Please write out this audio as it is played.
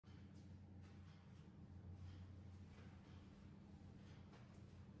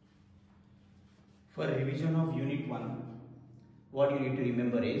For revision of Unit 1, what you need to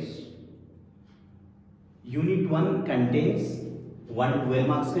remember is Unit 1 contains one 12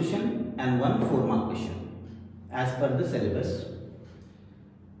 marks question and one 4 mark question as per the syllabus.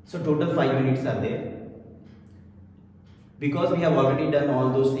 So total 5 units are there. Because we have already done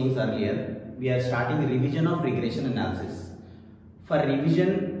all those things earlier, we are starting revision of regression analysis. For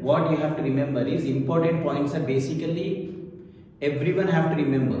revision, what you have to remember is important points are basically everyone have to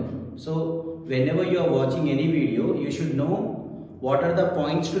remember. So whenever you are watching any video, you should know what are the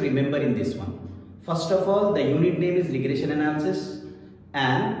points to remember in this one. First of all, the unit name is regression analysis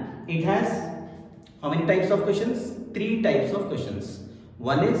and it has how many types of questions? 3 types of questions.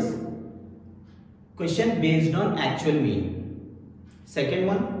 One is question based on actual mean. Second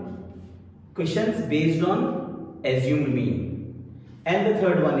one, questions based on assumed mean. And the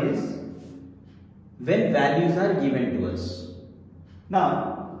third one is when values are given to us.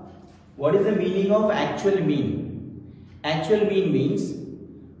 Now, what is the meaning of actual mean? Actual mean means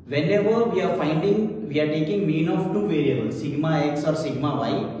whenever we are taking mean of 2 variables, sigma x or sigma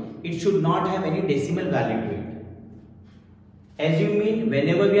y, it should not have any decimal value to it. Assume mean,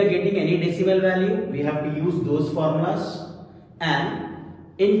 whenever we are getting any decimal value, we have to use those formulas. And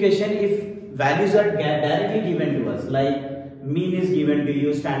in question, if values are directly given to us, like mean is given to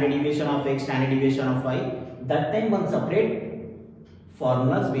you, standard deviation of x, standard deviation of y, that time one separate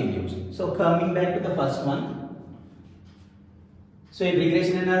formulas we use. So coming back to the first one. So in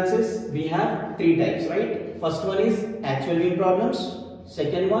regression analysis, we have 3 types, right? First one is actual mean problems.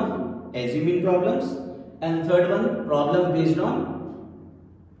 Second one, assume mean problems. And third one, problem based on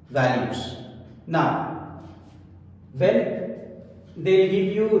values. Now, when they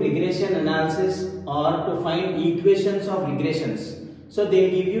give you regression analysis or to find equations of regressions, so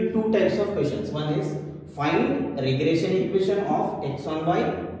they give you 2 types of questions. One is find regression equation of x on y,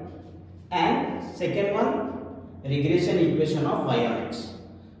 and second one, regression equation of y on x.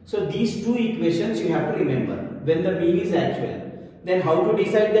 So these 2 equations you have to remember when the mean is actual. Then how to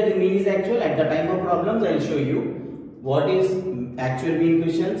decide that the mean is actual? At the time of problems, I will show you what is actual mean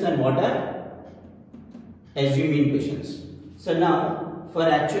questions and what are assume mean questions. So now for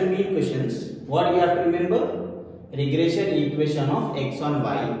actual mean questions, what you have to remember? Regression equation of x on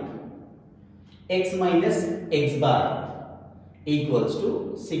y, x minus x bar equals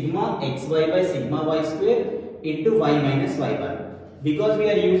to sigma xy by sigma y square into y minus y bar. Because we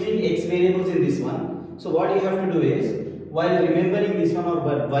are using x variables in this one, so what you have to do is, while remembering this one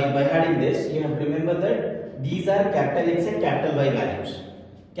or by adding this, you have to remember that these are capital X and capital Y values.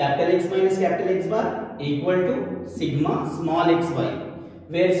 Capital X minus capital X bar equal to sigma small xy,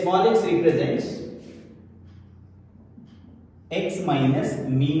 where small x represents x minus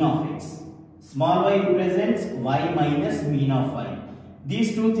mean of x. Small y represents y minus mean of y.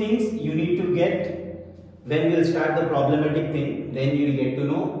 These 2 things you need to get when we will start the problematic thing. Then you will get to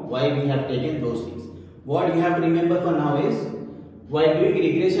know why we have taken those things. What you have to remember for now is, while doing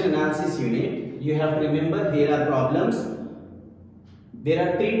regression analysis unit, you have to remember there are problems. There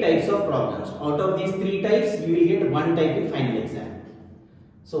are 3 types of problems. Out of these 3 types, you will get 1 type in final exam.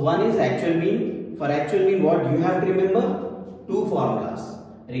 So one is actual mean. For actual mean, what you have to remember? 2 formulas.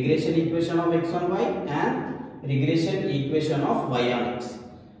 Regression equation of x on y and regression equation of y on x.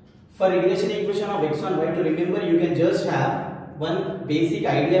 For regression equation of x on y, to remember, you can just have one basic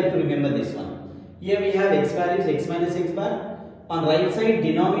idea to remember this one. Here we have x values, x minus x bar. On right side,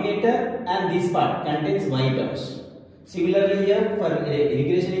 denominator and this part contains y terms. Similarly here, for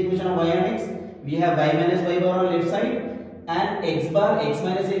regression equation of y on x, we have y minus y bar on left side and x bar, x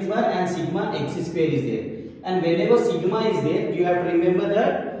minus x bar and sigma x square is there. And whenever sigma is there, you have to remember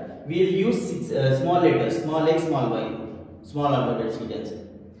that we will use small letters, small x, small y, small alphabets we can say.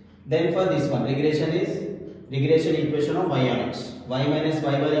 Then for this one, regression is regression equation of y on x. Y minus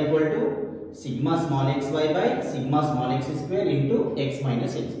y bar equal to sigma small xy by sigma small x square into x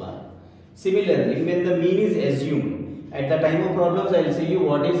minus x bar. Similarly, when the mean is assumed, at the time of problems I will say you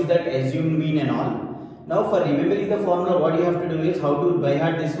what is that assumed mean and all. Now for remembering the formula, what you have to do is how to by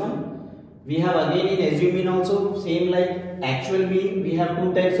heart this one. We have again in assumed mean also same like actual mean, we have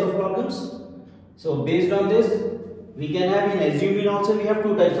 2 types of problems. So based on this, we can have in assumed mean also we have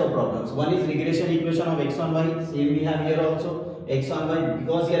 2 types of problems. One is regression equation of x on y, same we have here also x on y.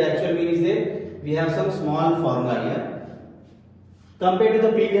 Because here actual mean is there, we have some small formula here. Compared to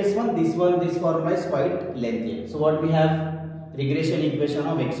the previous one, this formula is quite lengthy. So what we have, regression equation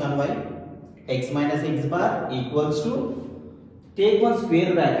of x on y, x minus x bar equals to, take one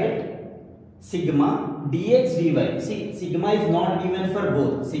square bracket, sigma dx dy. See, sigma is not given for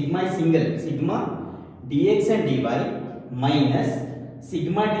both, sigma is single, sigma dx and dy minus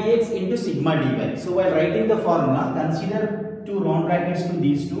sigma dx into sigma dy. So while writing the formula, consider two round brackets to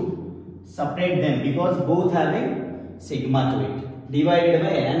these two, separate them because both having sigma to it, divided by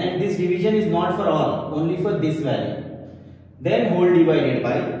n, and this division is not for all, only for this value. Then whole divided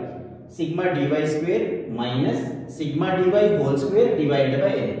by sigma dy square minus sigma dy whole square divided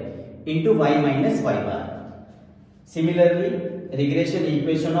by n into y minus y bar. Similarly, regression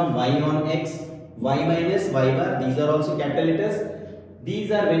equation of y on x, y minus y bar, these are also capital letters.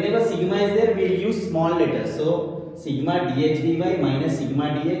 These are, whenever sigma is there, we will use small letters. So sigma dx dy minus sigma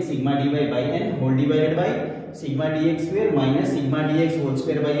dx sigma dy by n whole divided by sigma dx square minus sigma dx whole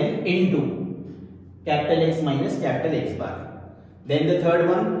square by n into capital X minus capital X bar. Then the third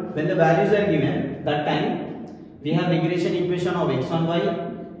one, when the values are given, that time we have regression equation of x on y,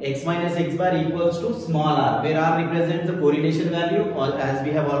 x minus x bar equals to small r, where r represents the correlation value, or as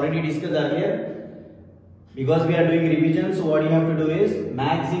we have already discussed earlier. Because we are doing revision, so what you have to do is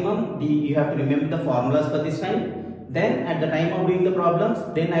maximum d, you have to remember the formulas for this time. Then at the time of doing the problems,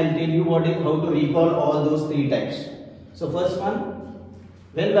 then I will tell you how to recall all those three types. So first one,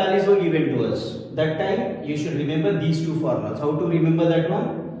 when values were given to us, that time you should remember these two formulas. How to remember that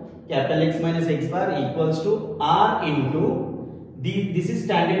one? Capital X minus x bar equals to r into this is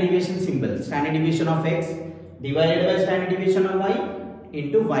standard deviation symbol, standard deviation of x divided by standard deviation of y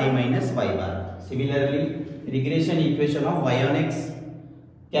into y minus y bar. Similarly, regression equation of y on x,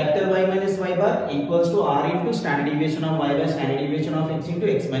 capital Y minus y bar equals to r into standard deviation of y by standard deviation of x into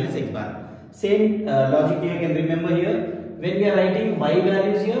x minus x bar. Same logic you can remember here. When we are writing y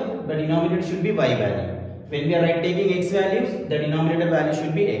values here, the denominator should be y value. When we are taking x values, the denominator value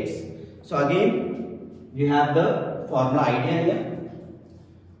should be x. So again, you have the formula idea here.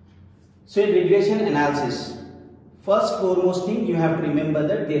 So in regression analysis, first foremost thing you have to remember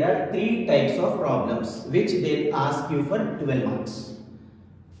that there are three types of problems which they'll ask you for 12 marks.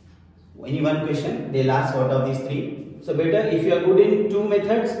 Any one question, they'll ask out of these three. So better if you are good in two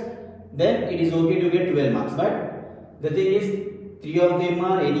methods, then it is okay to get 12 marks. But the thing is, three of them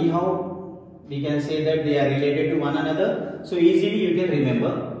are anyhow, we can say that they are related to one another. So easily you can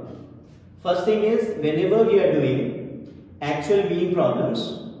remember. First thing is, whenever we are doing actual mean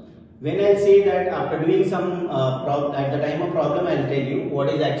problems, when I say that after doing some at the time of problem, I will tell you what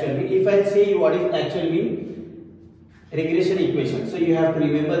is actual mean. If I say what is actual mean, regression equation. So you have to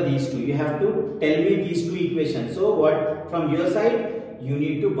remember these two. You have to tell me these two equations. So what from your side, you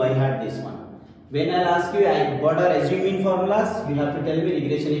need to by heart this one. When I will ask you what are assumed mean formulas, you have to tell me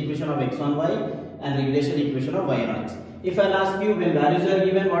regression equation of x on y and regression equation of y on x. If I will ask you when values are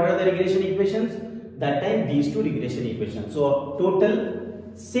given, what are the regression equations? That time these two regression equations. So total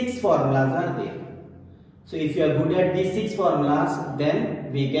 6 formulas are there. So if you are good at these 6 formulas,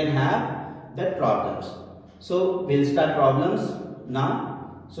 then we can have the problems. So we'll start problems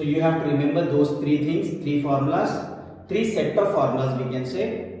now. So you have to remember those three things, 3 formulas, 3 set of formulas we can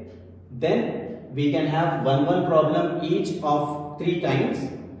say. Then we can have one problem each of 3 times.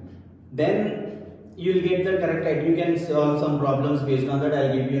 Then you will get the correct type. You can solve some problems based on that.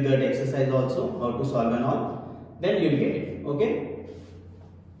 I'll give you that exercise also, how to solve and all. Then you will get it. Okay.